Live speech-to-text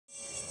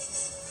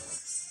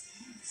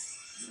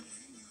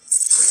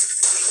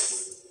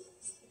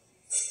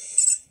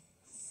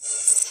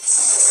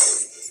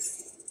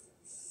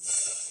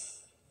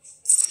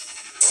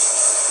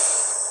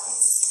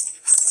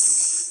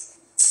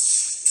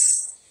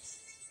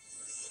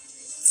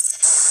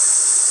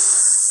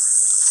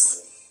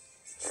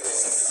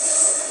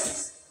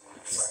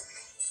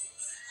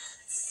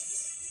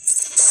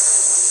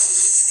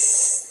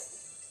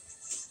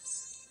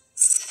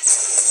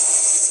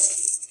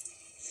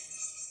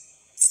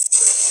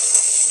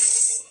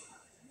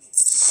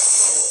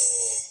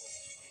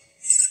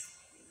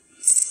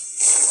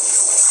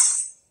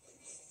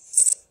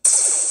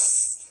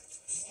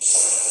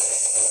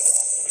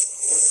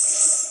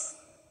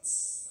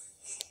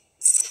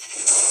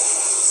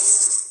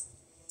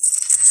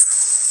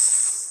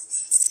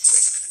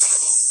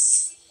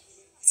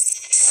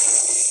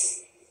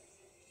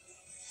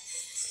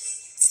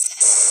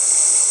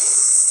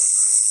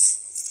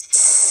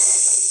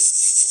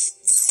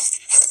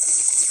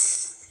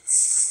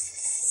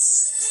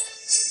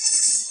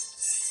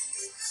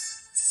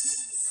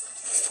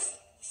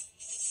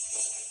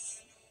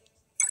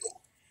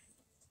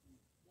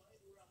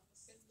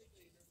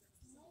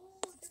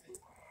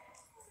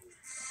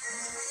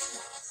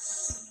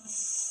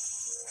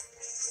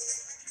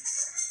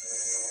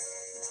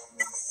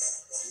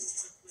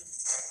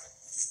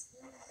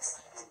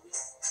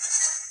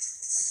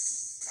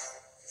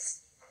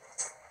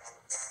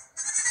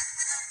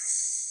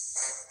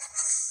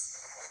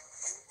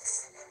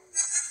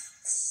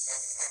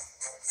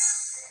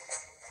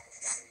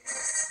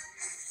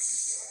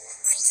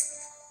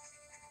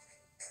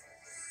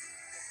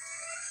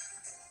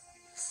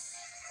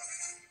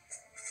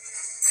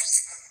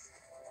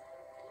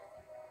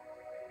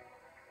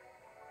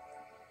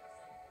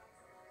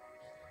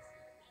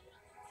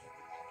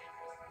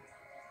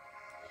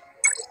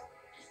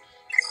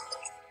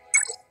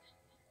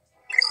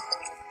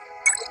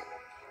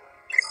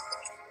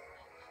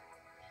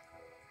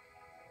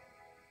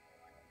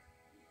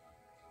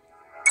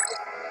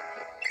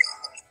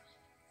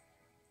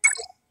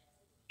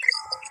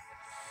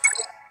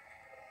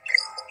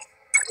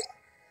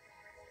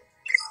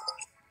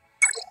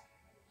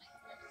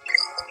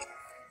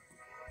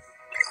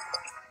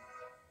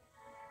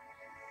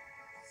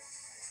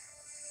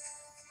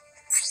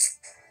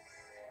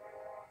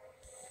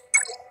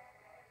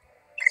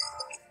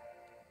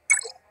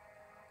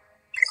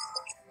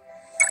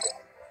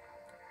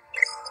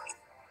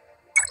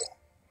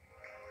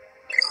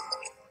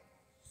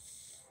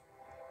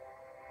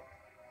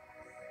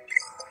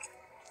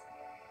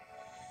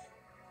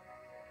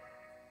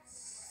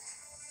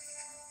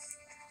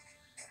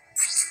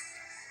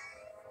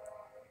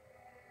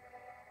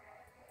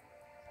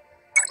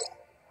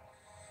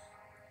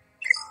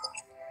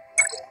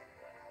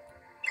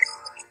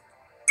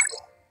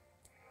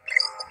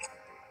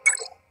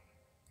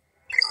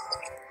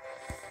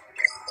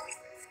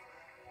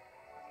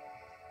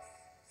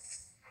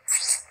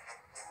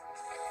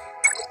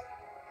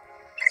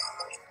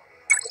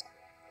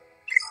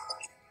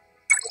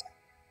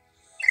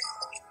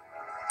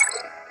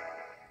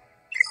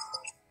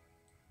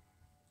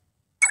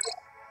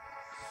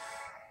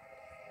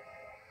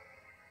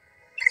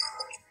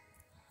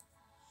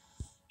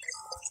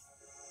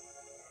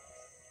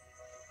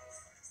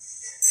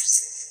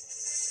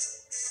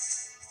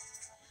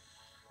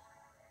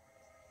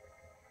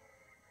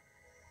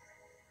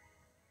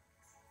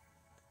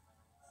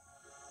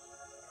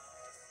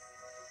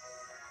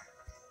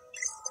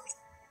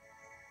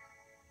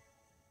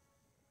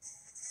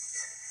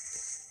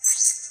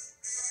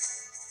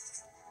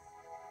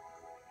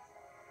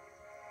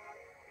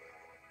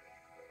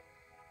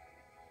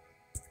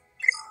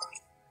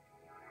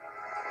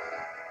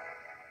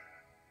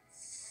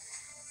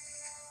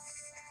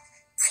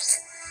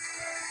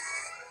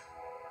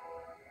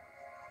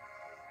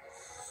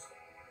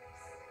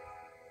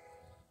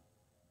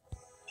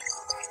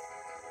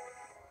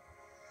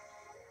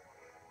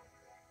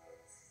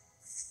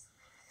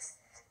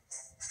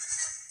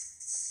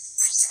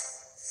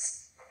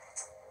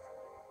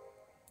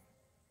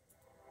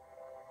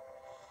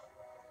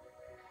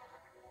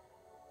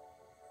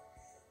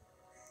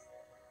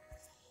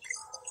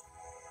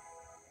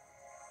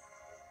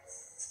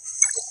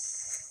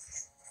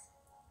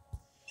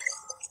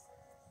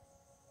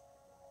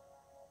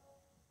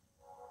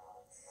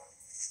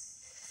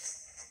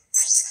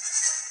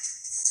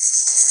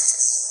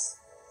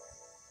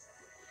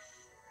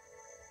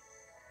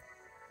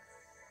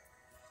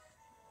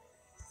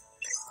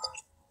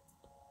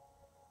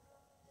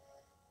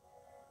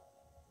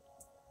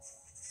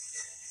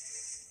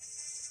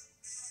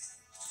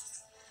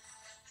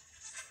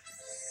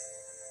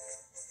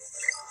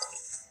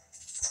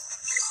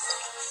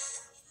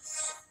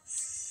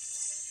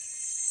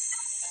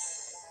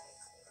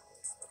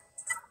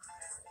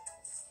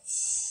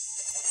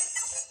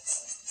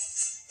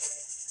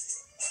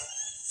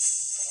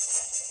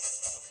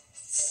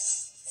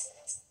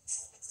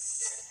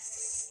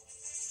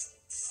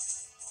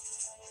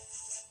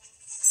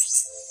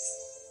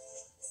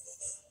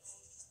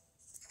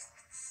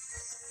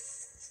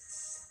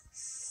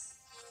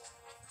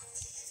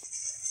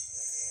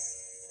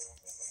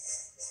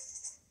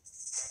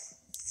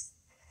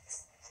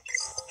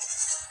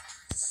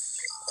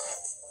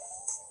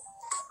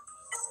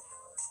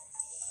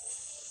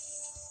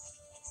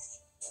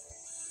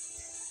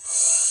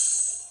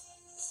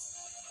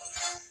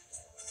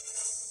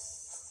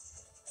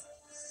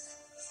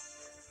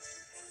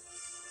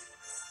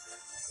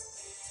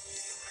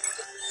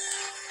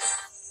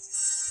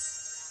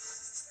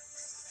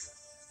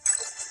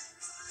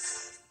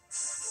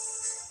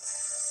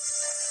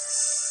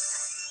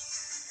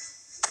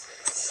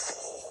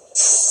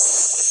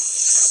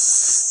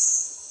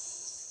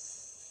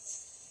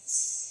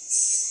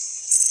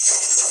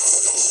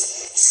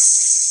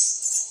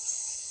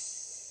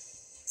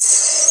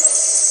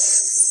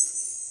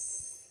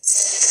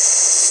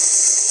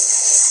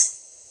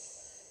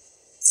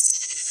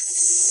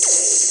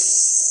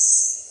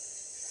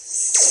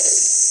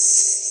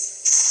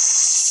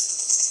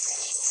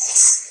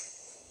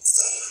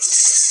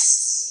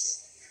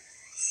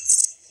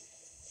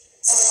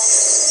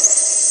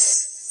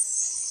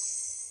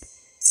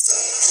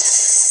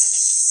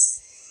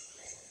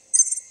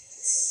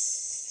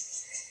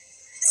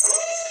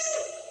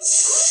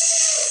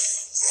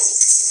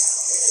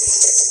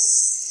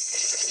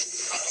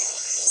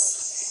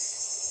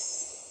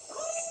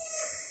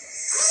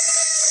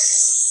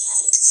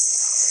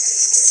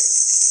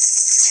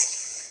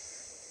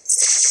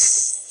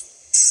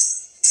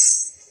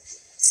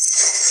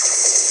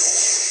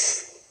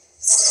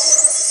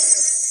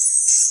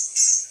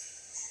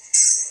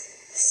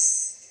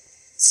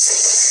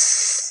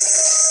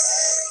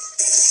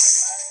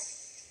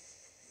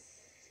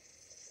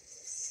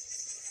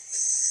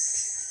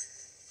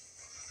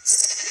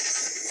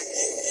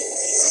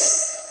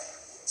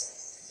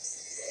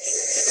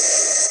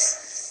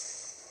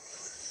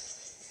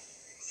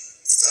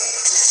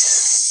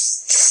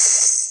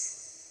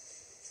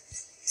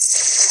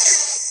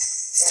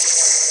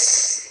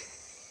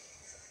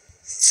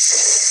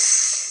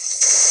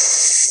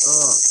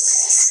Oh,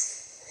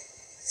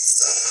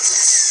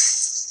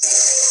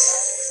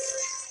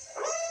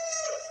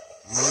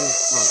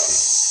 motherfucker.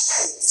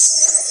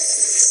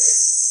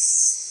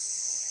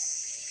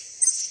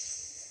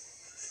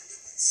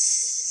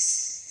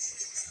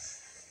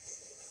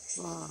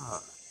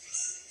 Fuck.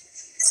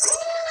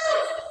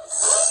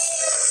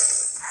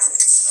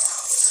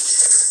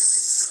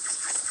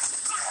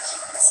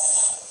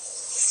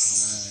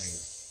 Nice.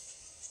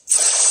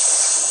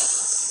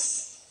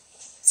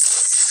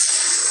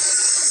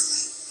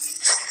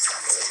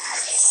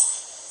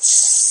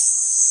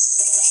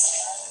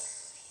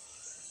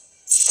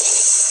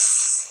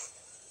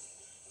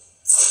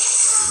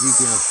 If you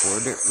can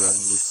afford it, run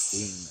this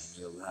team and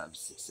you'll have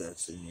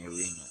success in the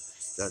arena.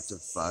 That's a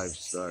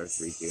 5-star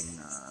freaking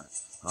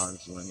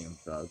Hans Millennium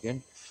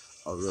Falcon.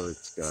 Although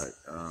it's got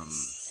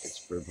its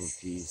purple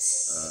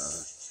piece,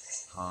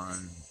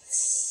 Han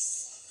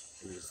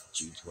is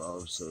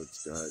G12, so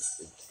it's got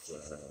its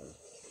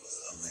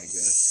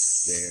Omega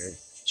there.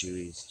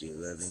 Chewie's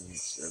G11,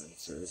 7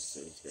 Source,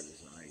 so it's got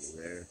his Omega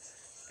there.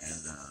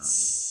 And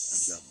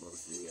I've got both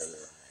of the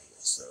other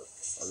Omegas, so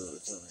although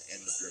it's only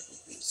in the purple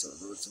piece, so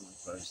although it's only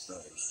 5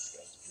 stars, it's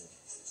got the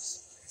purple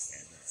piece.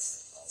 And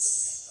all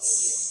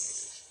the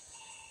Omegas.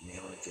 And the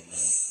only thing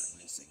I'm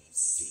missing is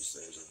the 2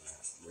 stars on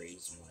that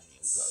Raised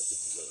Millennium Falcon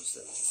is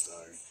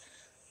 7-star.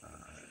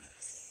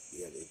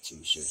 The other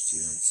 2 shift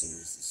units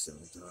is the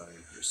Scimitar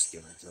or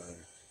Scimitar,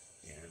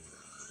 and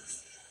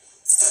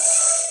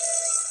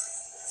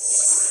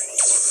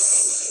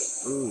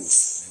ooh,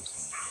 nice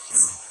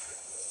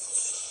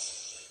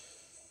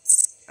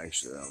one.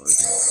 Actually, that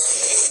wasn't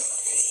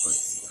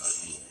fucking got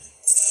me there.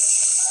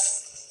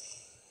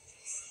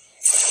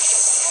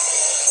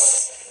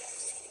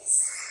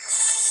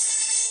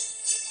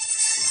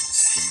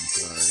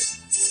 Scimitar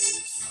and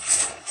Raised.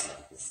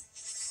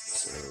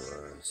 So,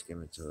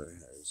 Scimitar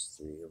has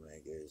 3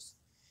 Omegas,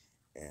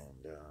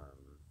 and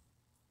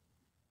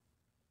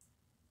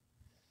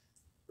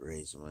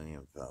Raised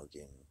Millennium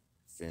Falcon.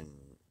 Finn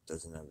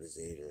doesn't have a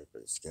Zeta,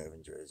 but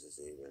Scavenger has a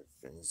Zeta.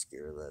 Finn's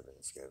gear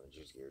 11,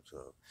 Scavenger's gear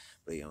 12,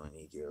 but you only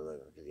need gear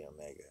 11 for the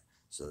Omega.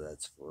 So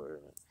that's for,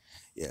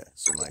 yeah,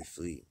 so my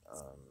fleet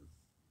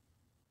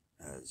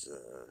has,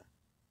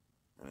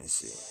 let me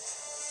see.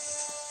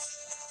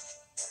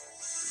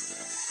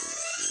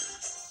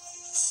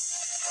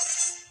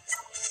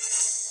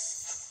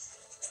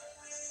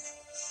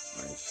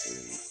 My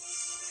fleet.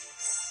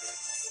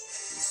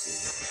 This is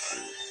my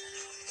fleet.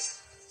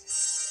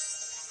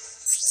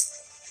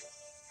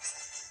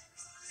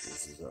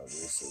 This is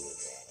obviously the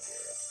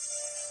Vanguard.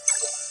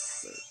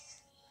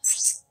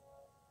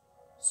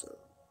 So,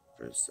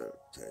 first up,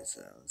 TIE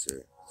Silencer,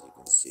 as you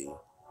can see,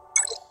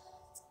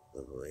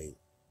 level 8,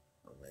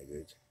 Omega.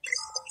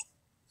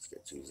 It's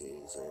got 2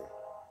 Zetas there.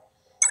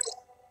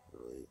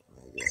 Level 8,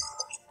 Omega.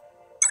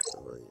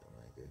 Level 8,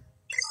 Omega.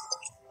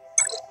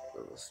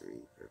 Level 3,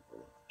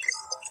 purple.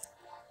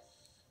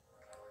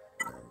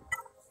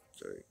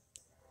 Sorry.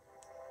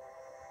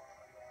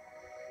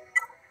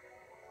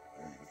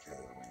 And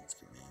Kylo Ren's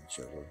command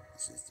shuttle.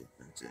 This is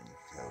different than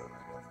Kylo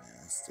Ren on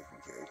Mass,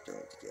 different character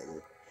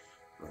altogether.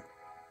 But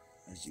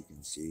as you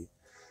can see,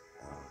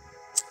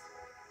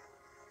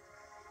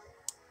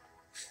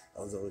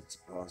 although it's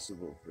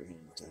possible for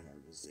him to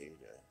have a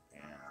Zeta,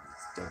 and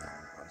it's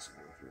definitely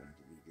possible for him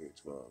to be gear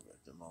 12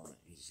 at the moment,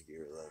 he's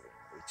gear 11,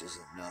 which is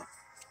enough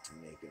to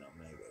make an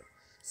Omega.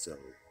 So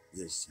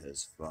this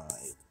has 5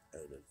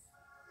 out of,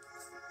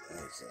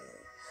 as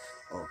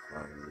all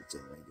 5 of its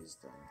Omegas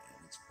done,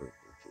 and it's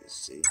purple piece,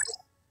 see?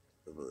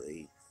 Level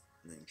 8,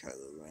 and then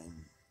Kylo Ren,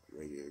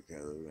 regular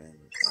Kylo Ren,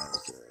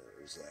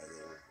 as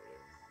Zylo,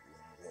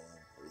 whatever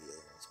or the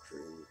other one's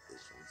crew,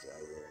 this one's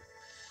Zylo,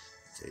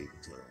 so you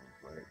can tell them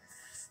apart.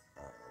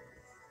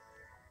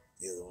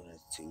 The other one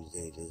has 2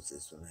 Zetas,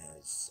 this one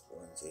has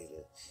 1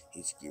 Zeta,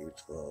 he's gear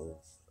 12,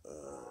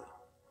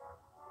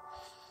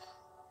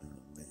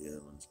 the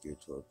other one's gear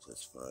 12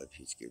 plus 5,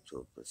 he's gear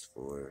 12 plus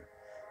 4,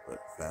 but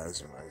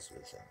Phasma is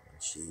with him,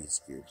 and she's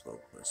gear 12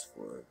 plus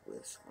 4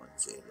 with 1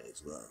 Zeta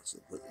as well, so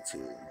put the 2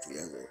 of them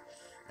together,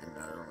 and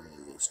not only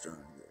are they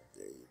stronger,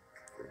 they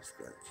both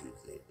got 2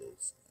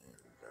 Zetas, and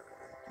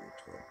gear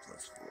 12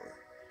 plus 4,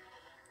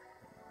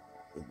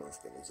 they both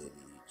got a Zeta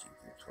each, and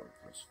gear 12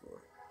 plus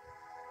 4.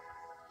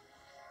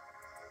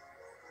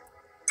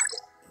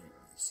 And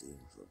you see,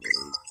 level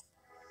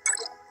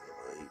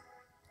 8,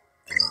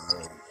 and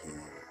then he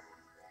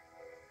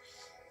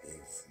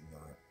is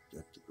not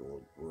got the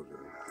gold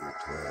border gear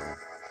 12,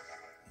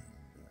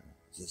 and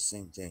it's the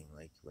same thing,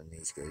 like when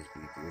these guys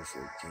beat gear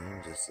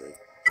 13, just like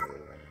Kylo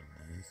Ren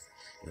and Mass,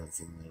 the only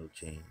thing that'll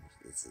change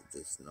is that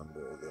this number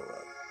will go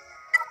up.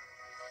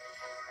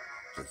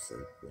 Just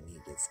like when he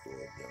gets gold,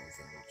 the only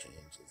thing will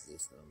change is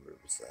this number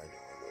beside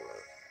him will go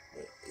up,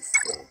 but it's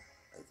still,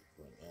 at the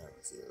point now,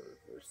 it's the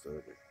first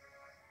order.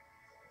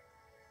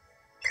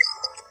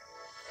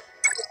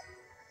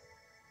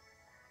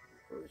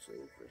 So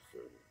the first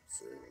order,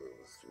 so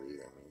level 3,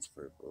 that means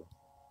purple.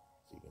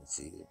 So you can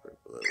see the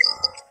purple at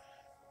all.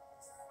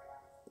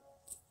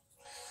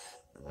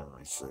 And then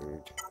my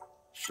third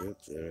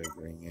ship that I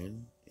bring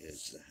in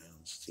is the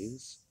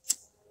Houndstooth.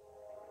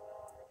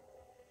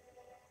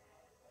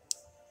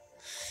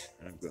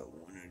 And I've got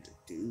one out of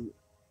two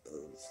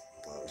of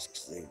Boss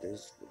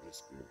Zetas with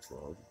this gear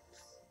 12.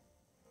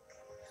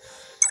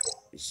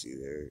 You see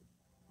there,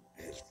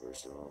 his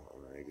personal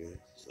Omega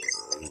is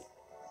level 8.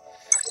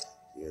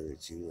 The other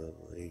two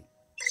level 8.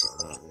 So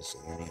I'm not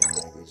missing any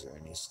Omegas or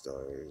any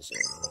stars or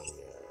any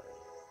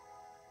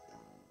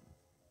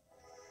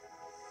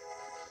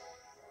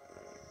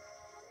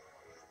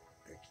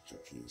extra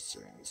piece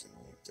or anything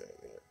like that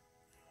yet.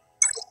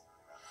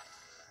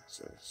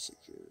 So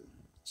secure.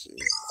 Let's see.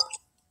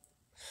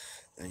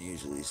 And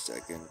usually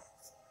second,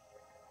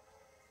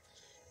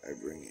 I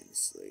bring in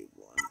Slave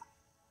 1,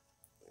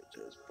 which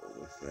has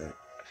Boba Fett,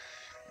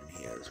 and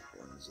he has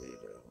one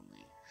Zeta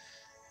only.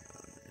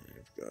 And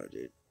I've got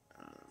it,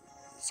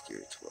 it's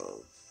gear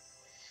 12,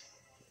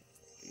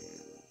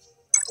 and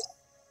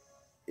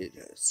it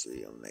has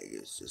 3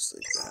 Omegas, just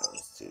like the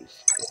Houndstooth.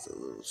 It's a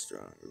little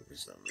stronger for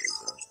some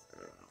reason. I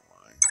don't know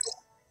why.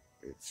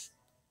 If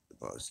the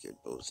boss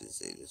get both his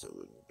Zetas, it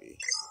wouldn't be.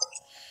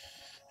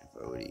 If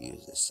I would have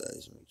used a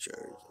seismic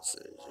charge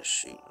instead of just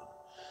shooting,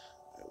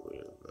 I would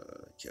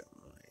have kept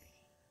my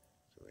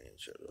command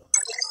shuttle.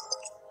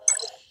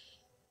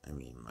 I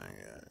mean, my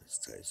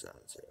TIE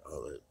silencer,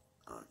 all it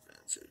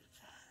offensive.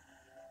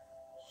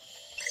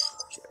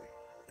 Okay,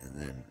 and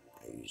then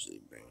I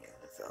usually bring in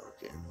the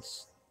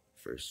Falcons.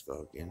 First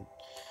Falcon,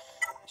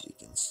 as you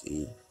can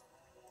see,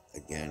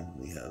 again,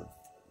 we have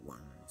one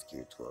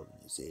Gear 12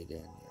 in Zeta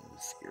and the other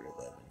Gear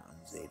 11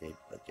 unzated,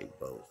 but they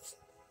both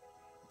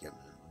get an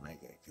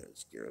Omega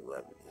because Gear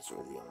 11 is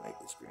where the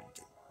Omega's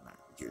granted.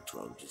 Gear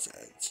 12 just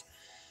adds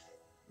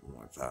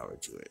more power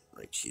to it.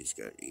 Like she's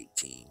got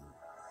 18,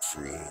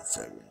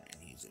 387,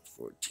 and he's at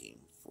 14,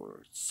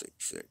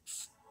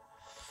 466.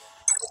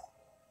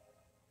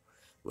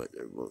 But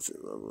they're both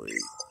at level 8.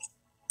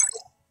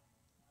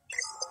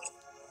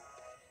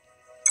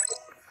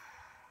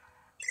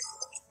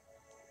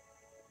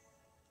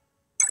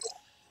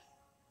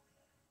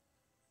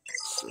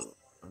 So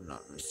I'm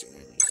not missing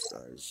any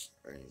stars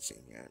or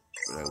anything yet,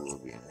 but I will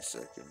be in a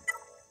second.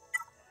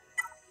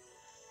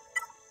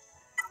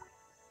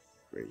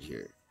 Right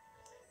here.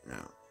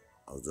 Now,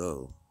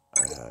 although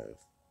I have,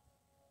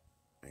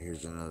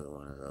 here's another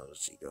one of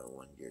those. You got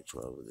one Gear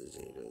 12 with a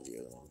Zeta, the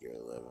other one Gear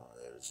 11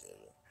 without a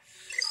Zeta.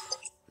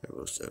 They're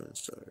both 7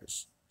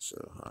 stars.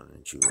 So Han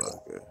and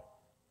Chewbacca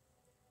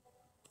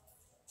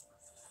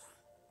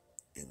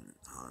and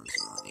Han's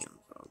Millennium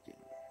Falcon.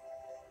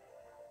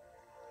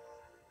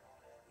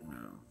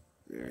 Now,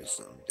 there is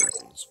some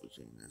difference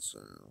between this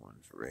one and the one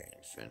for Ray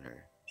and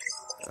Finner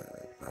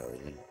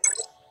piloting.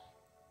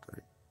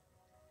 But,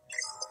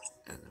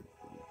 and the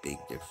big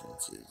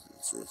difference is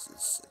this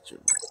is such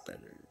a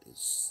better,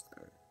 it's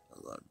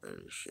a lot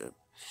better ship.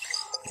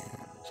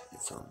 And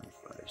it's only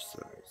 5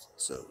 stars.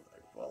 So I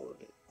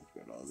followed it.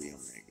 I've got all the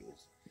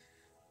Omegas,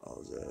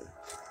 all the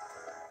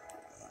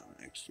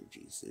extra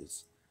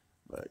pieces,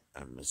 but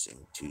I'm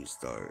missing 2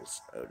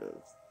 stars out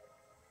of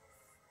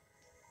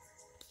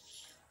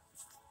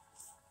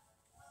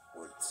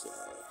what's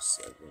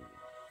 7.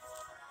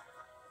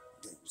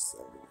 Number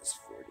 7 is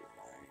 49.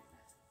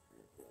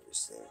 Number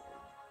 7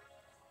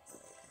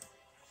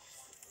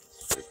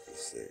 is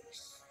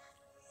 56.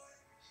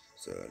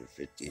 So out of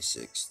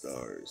 56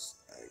 stars,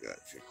 I got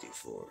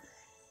 54.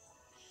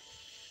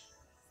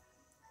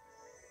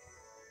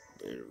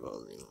 But of all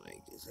the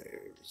Omegas, I heard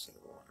every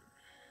single one.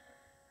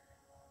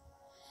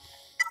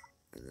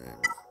 And then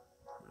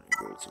when I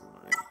go to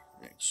my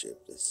next ship,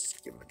 the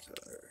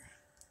Scimitar,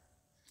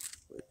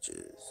 which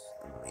is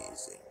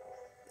amazing.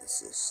 This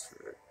is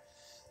for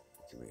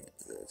the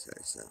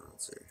TIE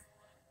silencer,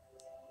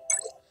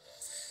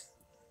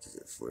 because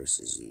it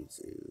forces you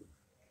to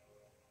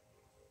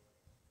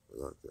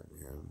lock on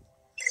him,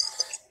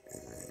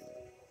 and then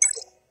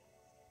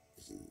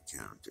he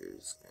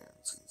counters, and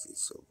since he's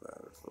so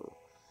powerful,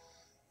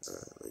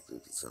 like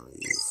look at some of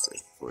these,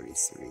 like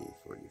 43,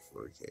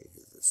 44k,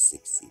 he's a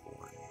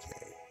 61k.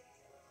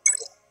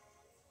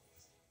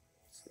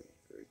 So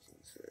very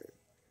concerned.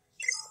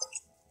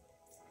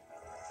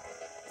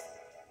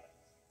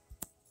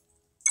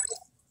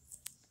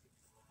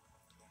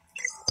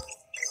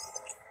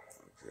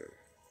 Okay,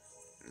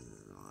 and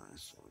then the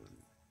last one,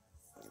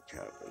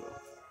 Capital.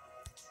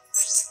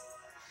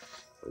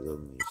 Although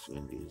Miss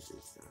Wendy's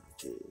is done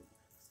too.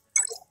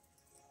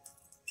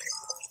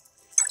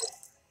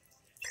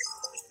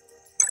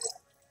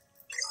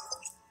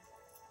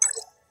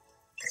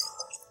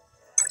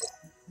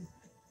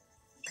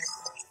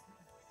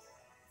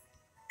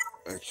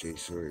 Actually,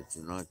 sorry, it's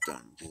not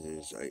done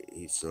because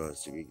he still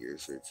has to be Gear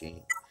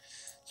 13.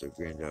 So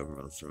Grand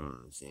Admiral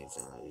Thrones needs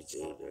another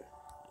Zeta,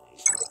 and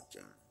he's not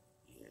done.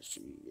 He has to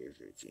be Gear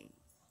 13.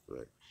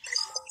 But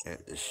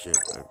at the ship,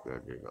 I've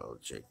got it all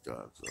checked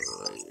off,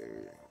 level 8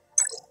 everything.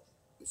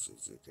 This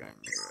is the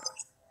Chimera.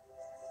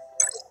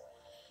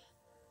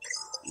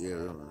 The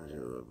other ones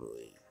are level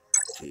 8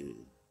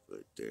 too,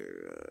 but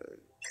they're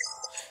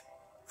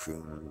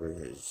crew member,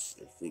 his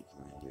fleet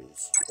commander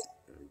is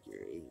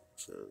gear 8,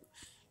 so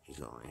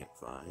he's only at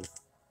 5.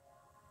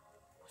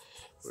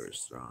 Whereas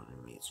Thrawn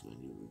and Mace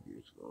Windu were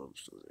gear 12,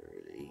 so they're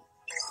at 8.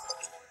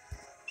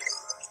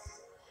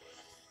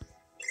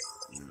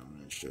 And I'm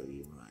going to show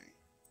you my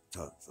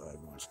top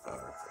 5 most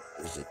powerful.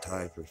 There's a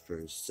tie for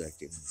first,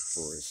 second,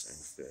 fourth, and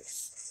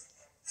fifth.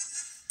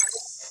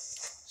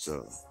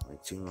 So, my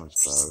 2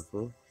 most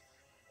powerful,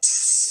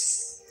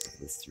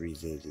 with 3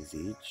 Zetas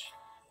each.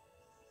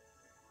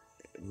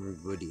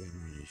 Everybody I'm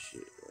going to show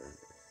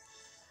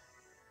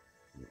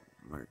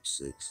Mark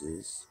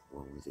 6s,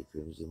 one with a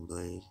Crimson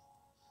Blade.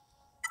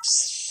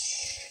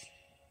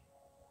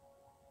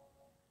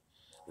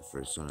 The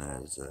first one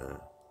has, the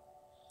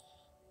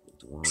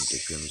one with the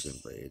Crimson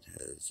Blade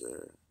has,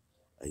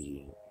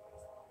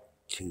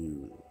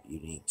 2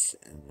 uniques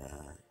and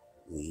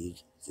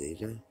lead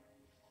Zeta, and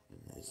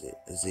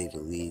a Zeta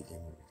lead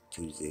and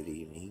 2 Zeta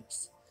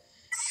uniques,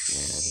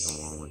 and the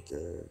one with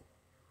the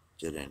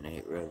Jedi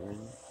Knight Revan,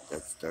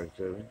 that's Dark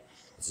Revan.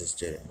 This is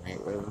Jedi Knight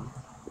Revan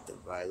with the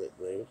Violet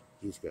Blade.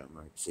 He's got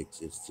Mark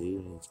 6s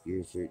too, and it's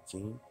gear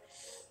 13.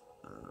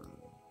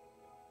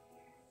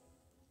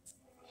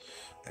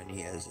 And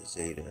he has a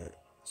Zeta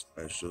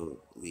special,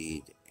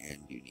 lead,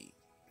 and unique.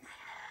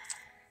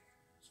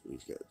 So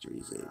he's got 3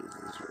 Zetas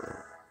as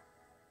well.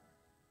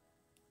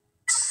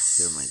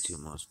 They're my 2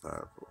 most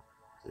powerful.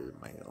 They're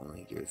my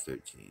only gear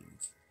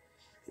 13s.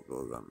 They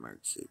both got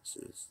Mark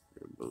 6s.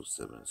 They're both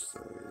 7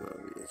 stars,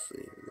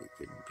 obviously. They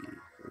couldn't be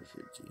gear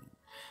 13.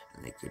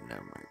 And they couldn't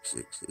have Mark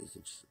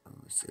 6s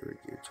unless they were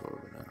gear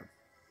 12 and up.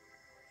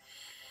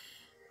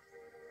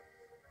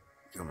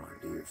 Come on,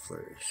 do your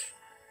flourish.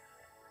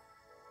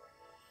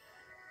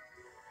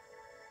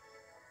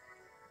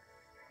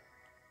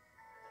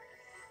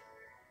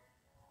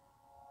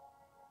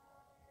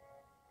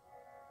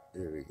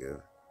 There we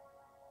go.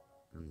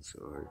 And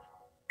sword.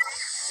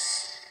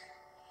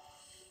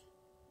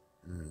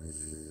 And this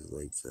is the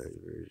light side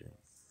version.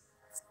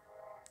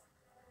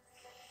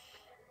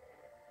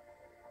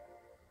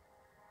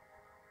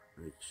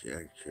 Which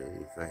actually,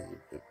 if I had to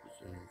pick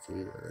between the 2, I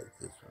like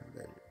this one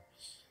better.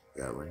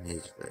 That one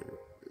is better,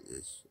 but I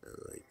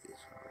like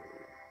this one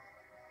better.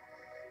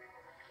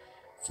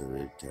 So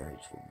they're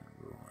tied for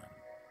number 1.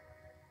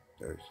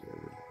 Dark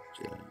Revan,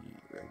 Jedi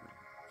Knight Revan,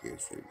 gear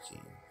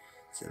 13,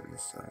 7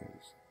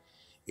 stars,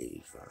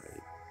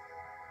 85,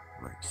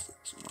 Mark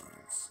 6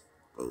 mods,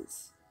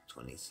 both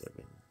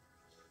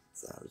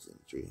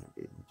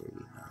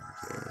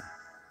 27,339k.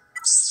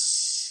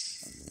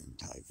 And then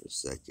tied for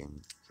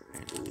second,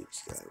 Commander Luke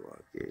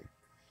Skywalker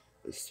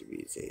with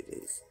 3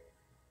 Zetas,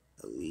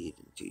 a lead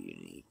and 2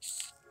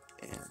 uniques,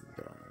 and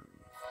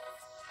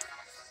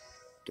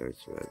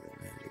Darth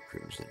Revan had a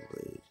Crimson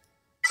Blade,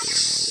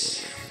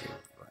 Darth Revan had a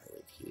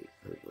Violet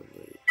Purple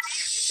Blade,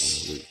 and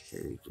Luke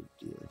carried a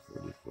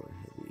DL-44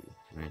 Heavy.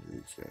 Commander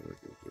Luke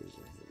Skywalker carries a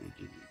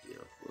heavy-duty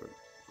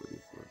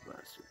DL-44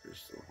 blaster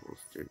pistol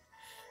holster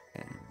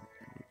and an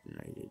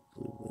ignited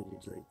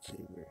blue-bladed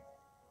lightsaber.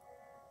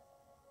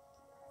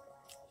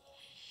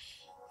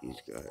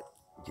 He's got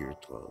gear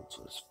 12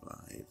 plus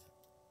 5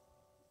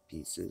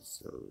 pieces,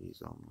 so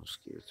he's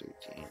almost gear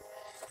 13.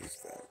 He's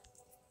got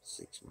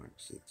 6 Mark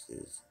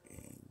 6s,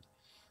 and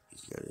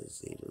he's got a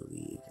Zeta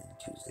lead and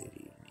 2 Zeta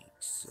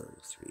uniques, so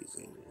 3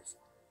 Zetas.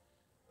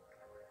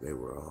 They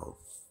were all,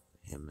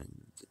 him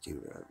and the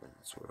 2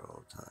 Ravens were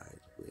all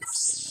tied with the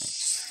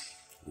next,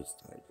 he was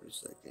tied for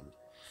second.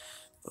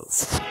 Both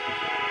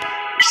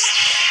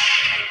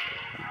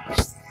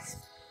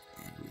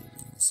and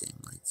using the same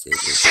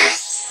lightsaber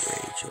for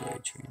HOA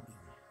training,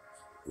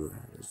 who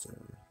has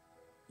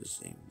the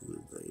same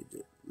blue blade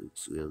that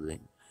Luke's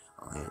wielding,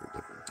 only had a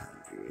different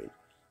time period,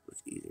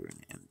 with either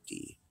an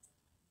empty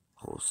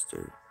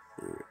holster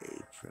or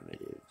a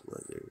primitive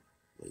leather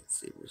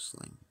lightsaber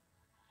sling.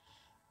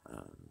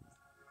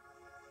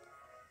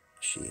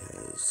 She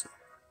has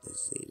a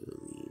Zeta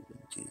lead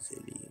and 2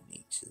 Zeta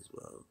uniques as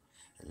well,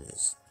 and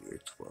has gear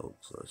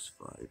 12 plus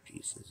 5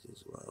 pieces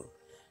as well,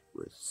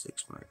 with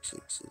 6 Mark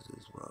 6s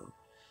as well.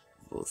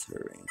 Both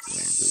her and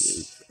Commander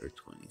Luke are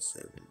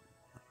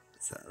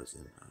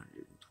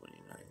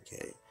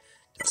 27,129k,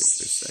 tied for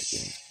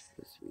second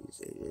with 3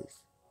 Zetas,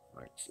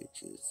 Mark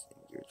 6s,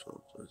 and gear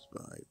 12 plus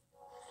 5.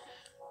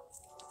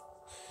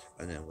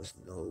 And then with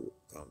no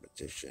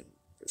competition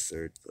for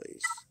third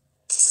place,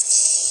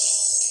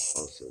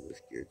 also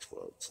with gear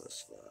 12 plus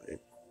 5,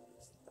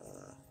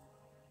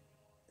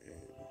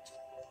 and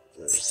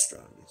the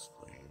strongest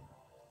plane,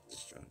 the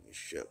strongest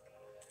ship,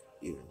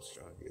 even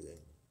stronger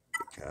than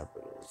the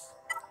Capitals,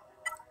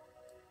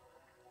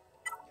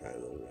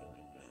 Kylo Ren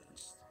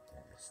Unmasked,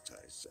 and his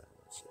TIE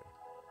silencer.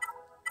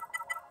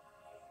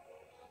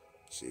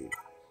 See,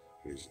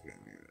 here's the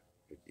gunner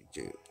at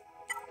 52.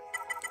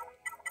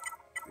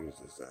 Here's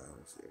the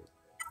silencer,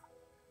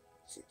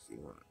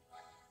 61.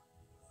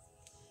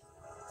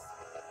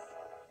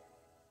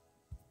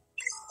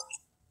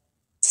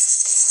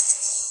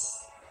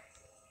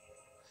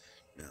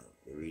 Now,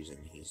 the reason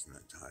he's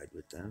not tied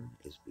with them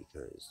is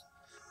because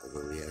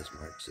although he has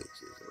Mark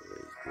 6s over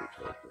his Gear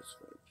 12 plus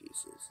 5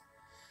 pieces.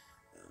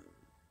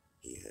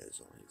 He has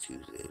only 2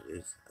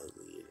 Zetas, a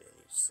lead, and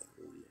a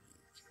single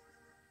unique.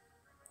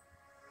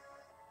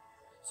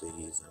 So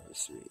he is number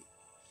 3.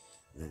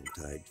 And then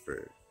tied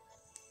for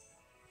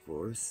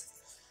 4th,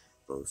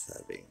 both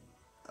having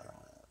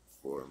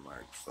 4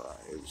 Mark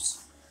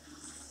 5s,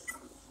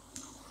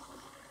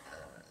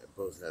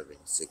 both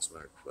having 6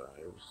 Mark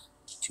 5s,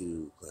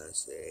 2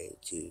 Class A,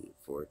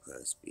 4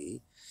 Class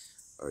B,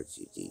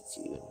 R2D2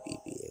 and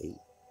BB8,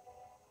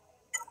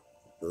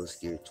 both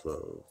Gear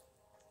 12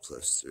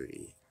 plus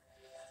 3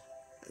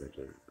 out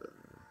of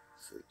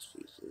 6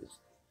 pieces,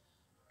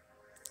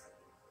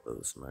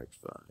 both Mark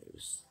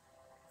 5s,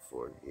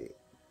 4 Gear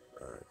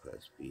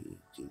Class B,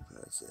 2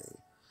 Class A,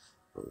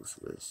 both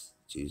with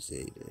 2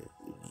 Zeta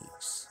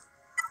uniques,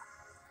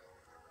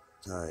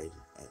 tied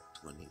at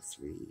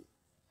 23-6-2.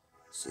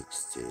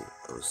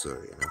 Oh,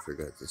 sorry, and I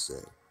forgot to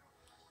say,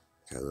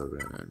 Kylo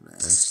Ren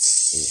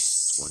Unmasked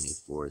is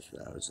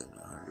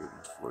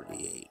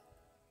 24,148,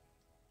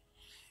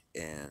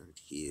 and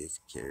he is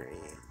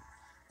carrying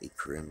a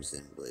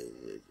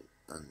crimson-bladed,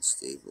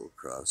 unstable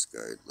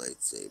crossguard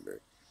lightsaber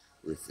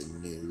with a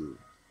new,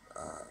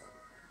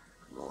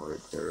 more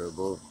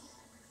durable,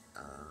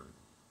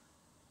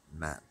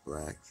 matte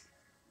black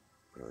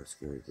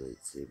crossguard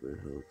lightsaber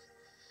hilt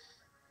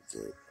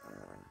that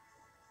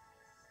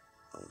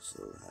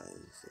also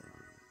has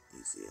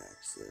easy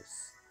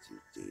access to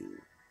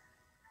do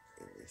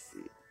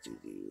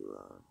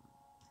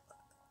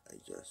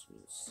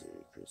adjustments to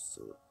the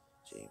crystal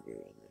chamber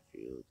in the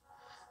field,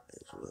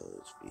 as well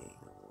as being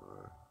a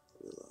more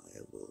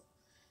reliable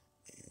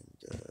and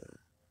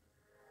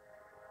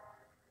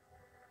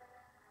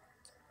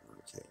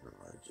more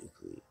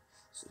technologically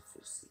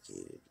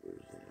sophisticated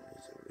version of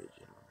his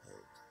original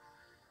hilt,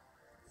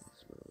 as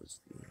well as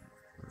being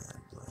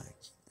matte black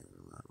and a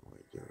lot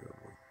more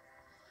durable.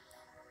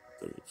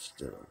 But it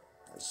still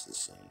has the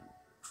same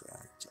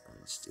cracked,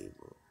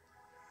 unstable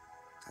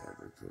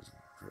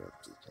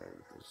corrupted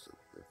kyber crystal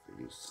that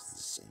produces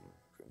the same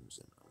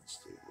crimson,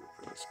 unstable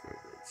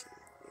crossguard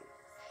lightsaber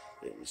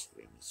that he's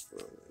famous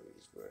for, whether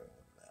he's wearing a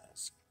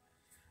mask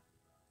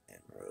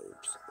and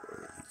robes, or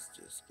he's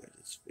just got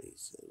his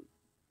face out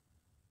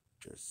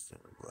dressed in a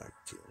black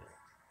tunic.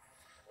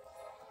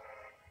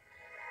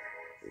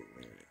 The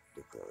minute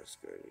the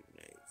crossguard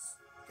ignites,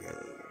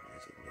 Kylo Ren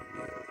is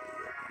immediately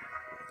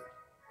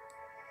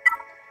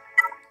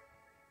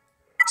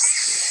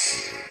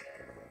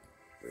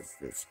for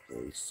 5th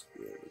place,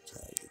 we have a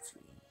tie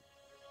between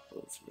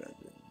both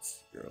Revan's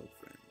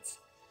girlfriends,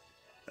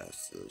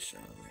 Bastila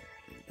Shan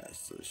and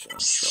Bastila Shan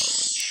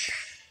Fallen.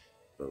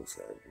 Both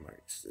have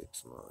Mark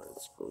 6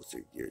 mods, both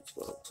are Gear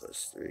 12 plus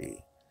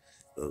 3,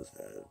 both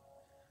have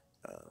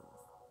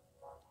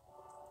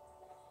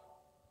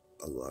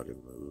a lot of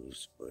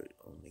moves, but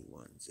only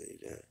one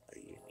Zeta, a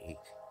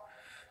unique.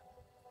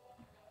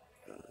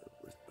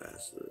 With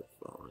Bastila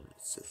Fallen,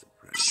 it's Sith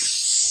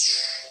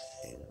Apprentice,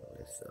 and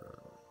with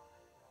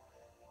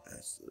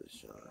Bastila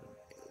Shan,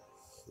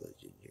 it's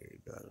Legendary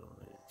Battle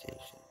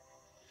Meditation.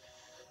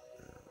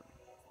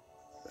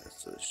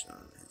 Bastila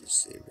Shan has a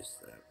saber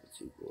staff with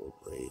 2 gold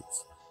blades.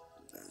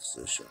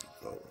 Bastila Shan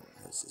Fallen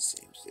has the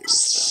same saber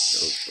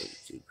staff held by the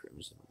 2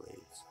 crimson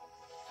blades,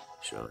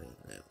 showing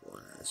that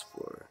one has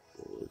 4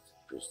 gold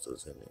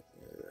crystals in it,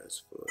 and the other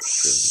has 4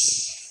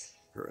 crimson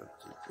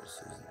corrupted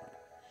crystals in it.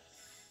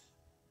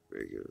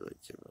 Regular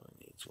lightsaber only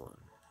needs 1.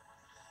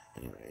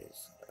 Anyways,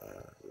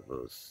 they're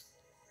both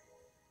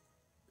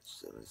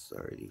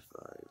 7-star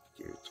 85,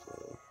 Gear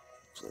 12,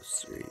 plus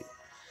 3,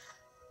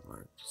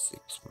 Mark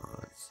 6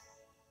 mods,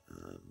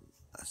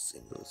 a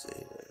single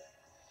Zeta,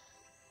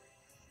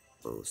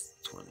 both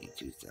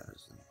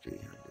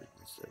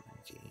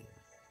 22,317,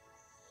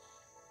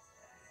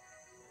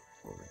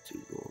 over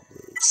 2 gold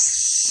blades,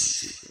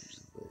 1 2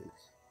 crimson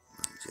blades,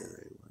 1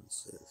 Jedi, 1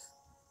 Sith,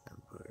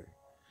 Empire,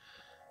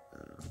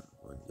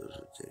 1 goes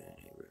with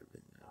Jedi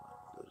Ribbon, and 1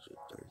 goes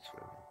with Darth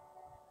Ribbon.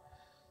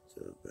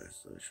 So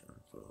Bastila Shan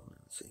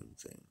Fallen, same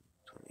thing,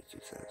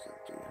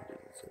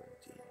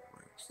 22,317,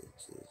 Mark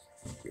 6s,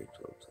 Gear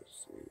 12 plus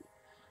 3,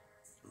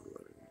 a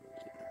lot of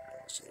music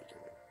and Zeta.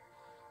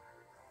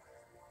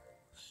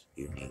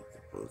 Unique,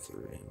 both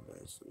are in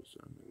Bastila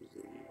Shan moves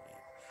that are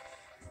unique.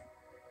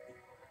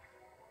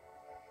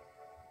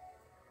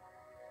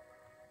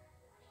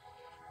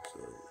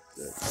 So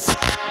that's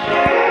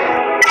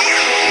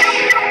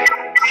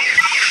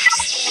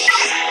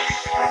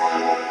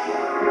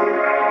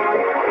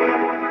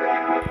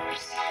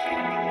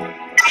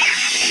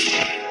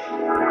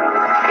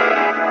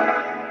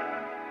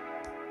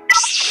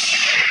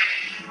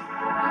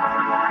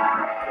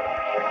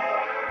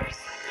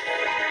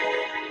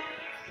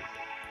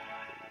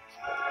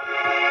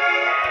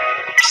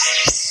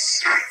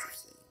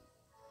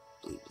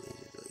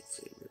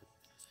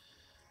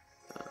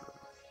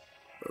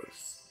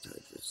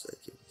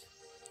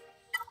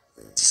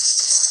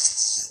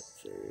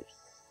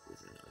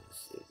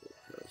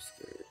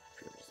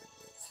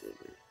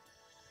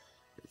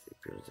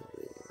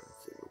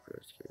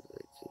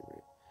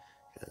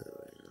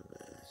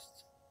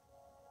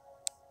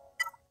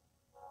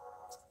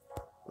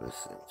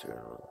plus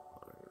internal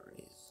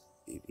armories,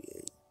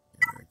 BB-8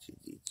 and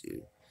R2-D2,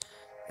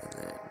 and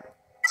then with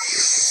the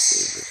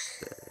saber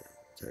staff,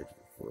 tied to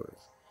the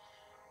 4th,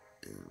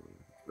 and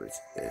with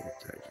bed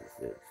tied to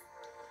the 5th.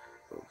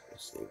 Both the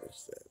saber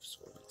staffs,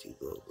 22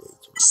 gold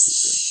blades, 22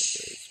 crimson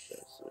blades,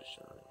 best wish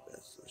on and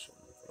best wish on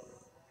the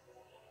phone.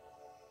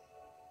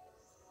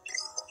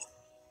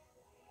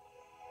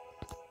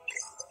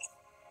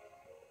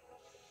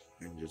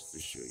 And just to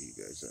show you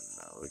guys I'm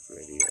malak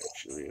ready,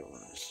 actually I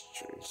want to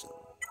show you some.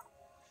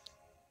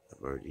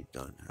 I've already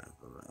done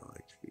half of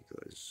malak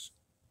because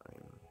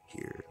I'm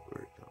here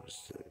where it comes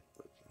to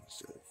looking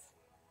stuff.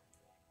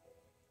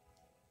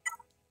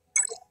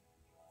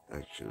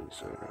 Actually,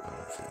 sorry,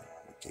 one thing,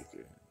 we take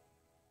it.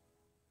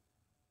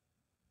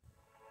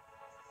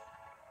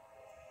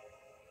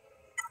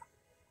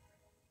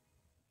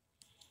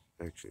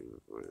 Actually,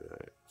 before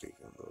that, take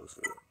them both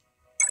out.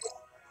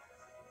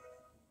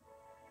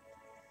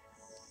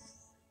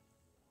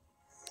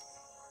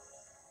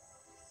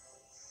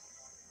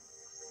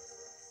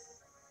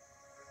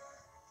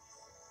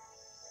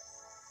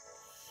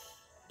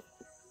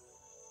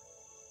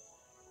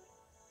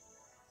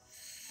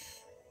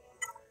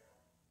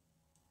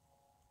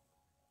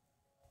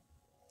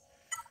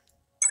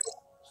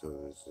 So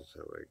this is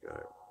how I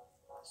got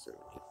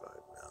 75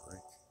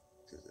 malak,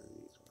 because of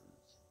these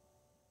ones.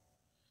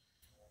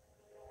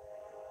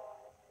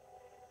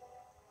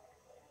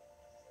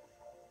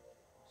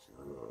 So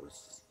who else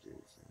is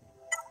Jason?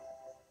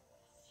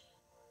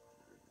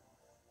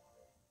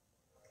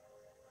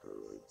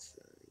 Heroic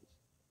size.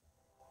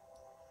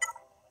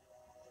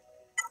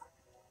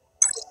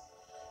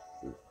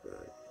 We've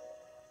got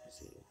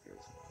Save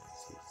Person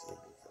 160,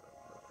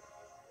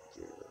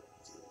 Gear 11,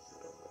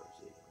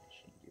 Save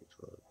Machine Gear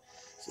 12,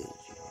 Save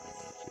G1,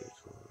 Gear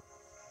 12,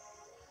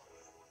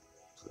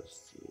 plus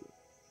 2,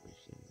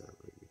 Machine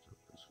Operator Gear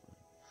 12 plus 1,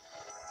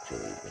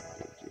 Joey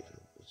Bender Gear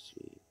 12 plus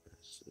 3,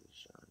 Master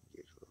Sean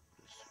Gear 12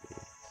 plus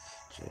 3,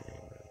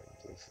 Training Weapon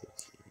Gear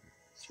 15,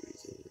 3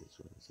 Zetas,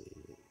 1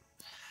 Zeta,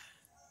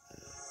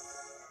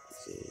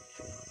 Zeta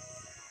John,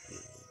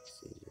 Unique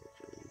Zeta,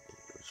 Joey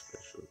Bender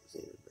Special,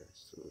 Zeta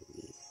Best,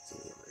 Elite,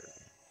 Zeta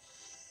Weapon,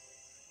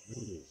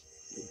 Unique,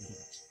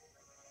 and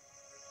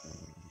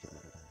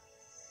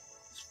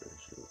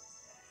Special,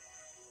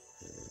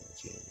 and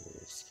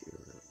January Skill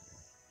Level,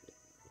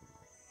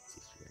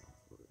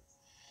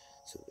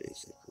 so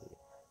basically,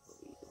 what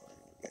we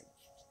going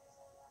against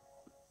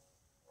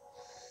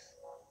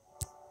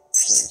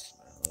first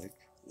malak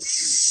with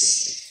these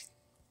guys.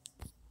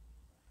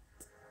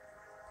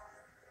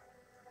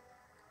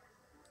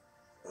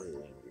 Other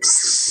than Gear 13,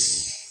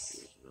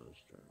 there's no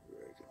stronger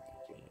I can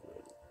make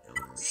anybody. And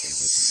when I came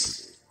with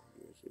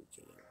numbers in Gear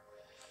 13,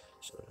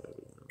 so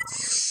having them all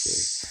like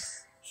this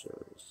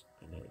shows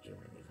an edge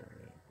on his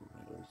army who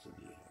medals in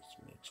the house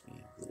makes me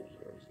include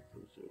as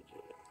opposed to a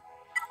Jedi.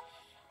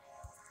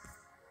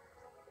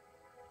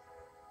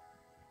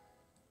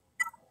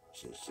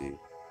 So see,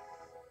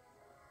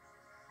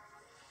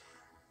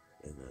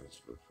 and that's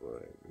before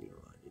I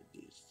rewinded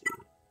these two.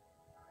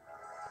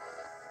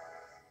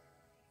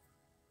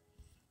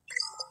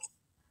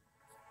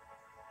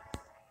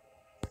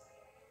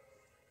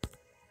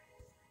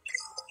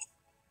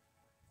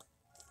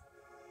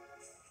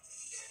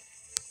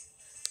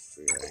 So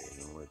yeah,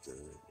 you know what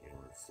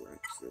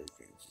sucks? I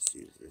can just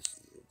use this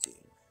as a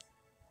team.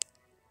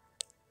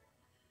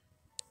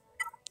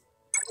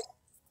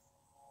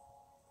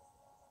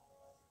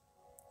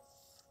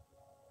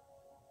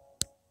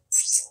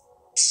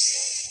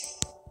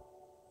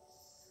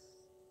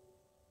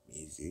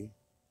 Easy,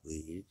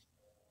 lead,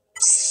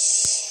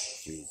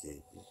 3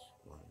 Zetas,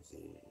 1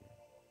 Zeta.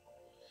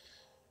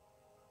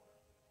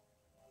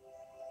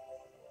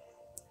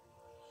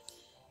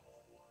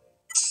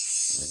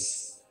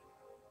 Next,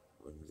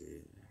 1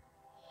 Zeta.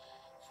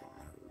 So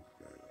now we've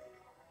got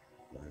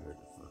 5 out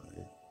of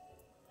 5.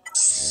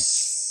 Next,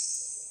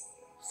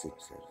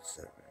 6 out of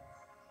 7.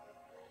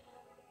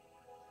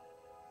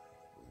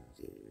 1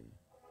 Zeta.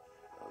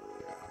 All the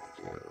way down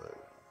to 11.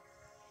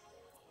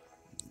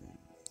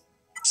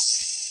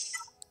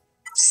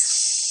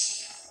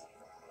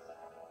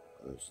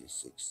 Oh, she's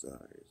 6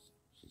 stars.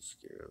 She's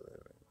Gear 11.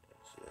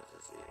 And she has a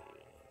Zeta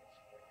unit.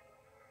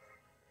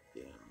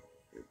 Damn,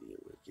 it'd be a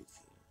wicked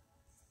team.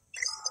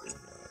 Then,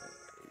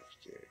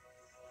 HJ.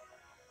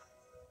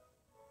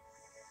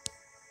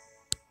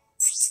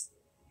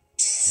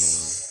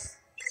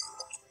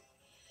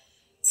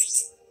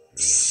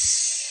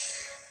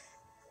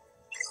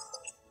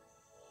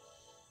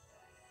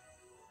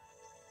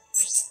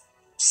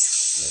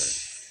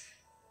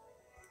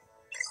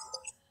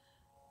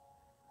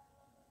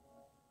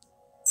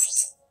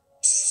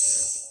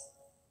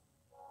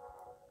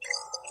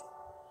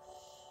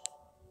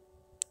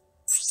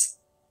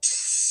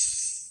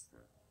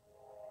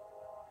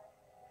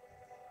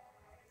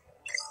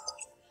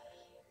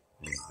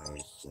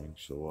 Guys,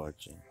 thanks for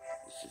watching.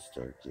 This is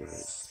Dark J-Dog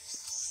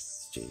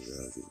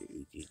of the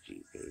ETG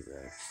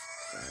Paybacks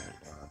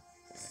signing off.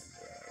 And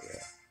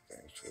yeah,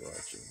 thanks for for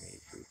watching me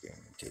freaking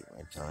take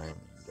my time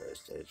and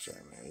start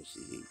showing my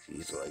OCD.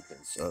 Please like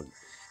and sub,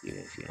 even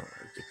if you don't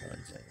like the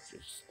content.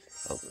 Just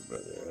help a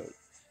brother out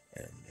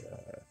and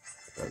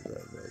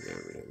brother,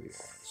 whatever you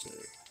want to say.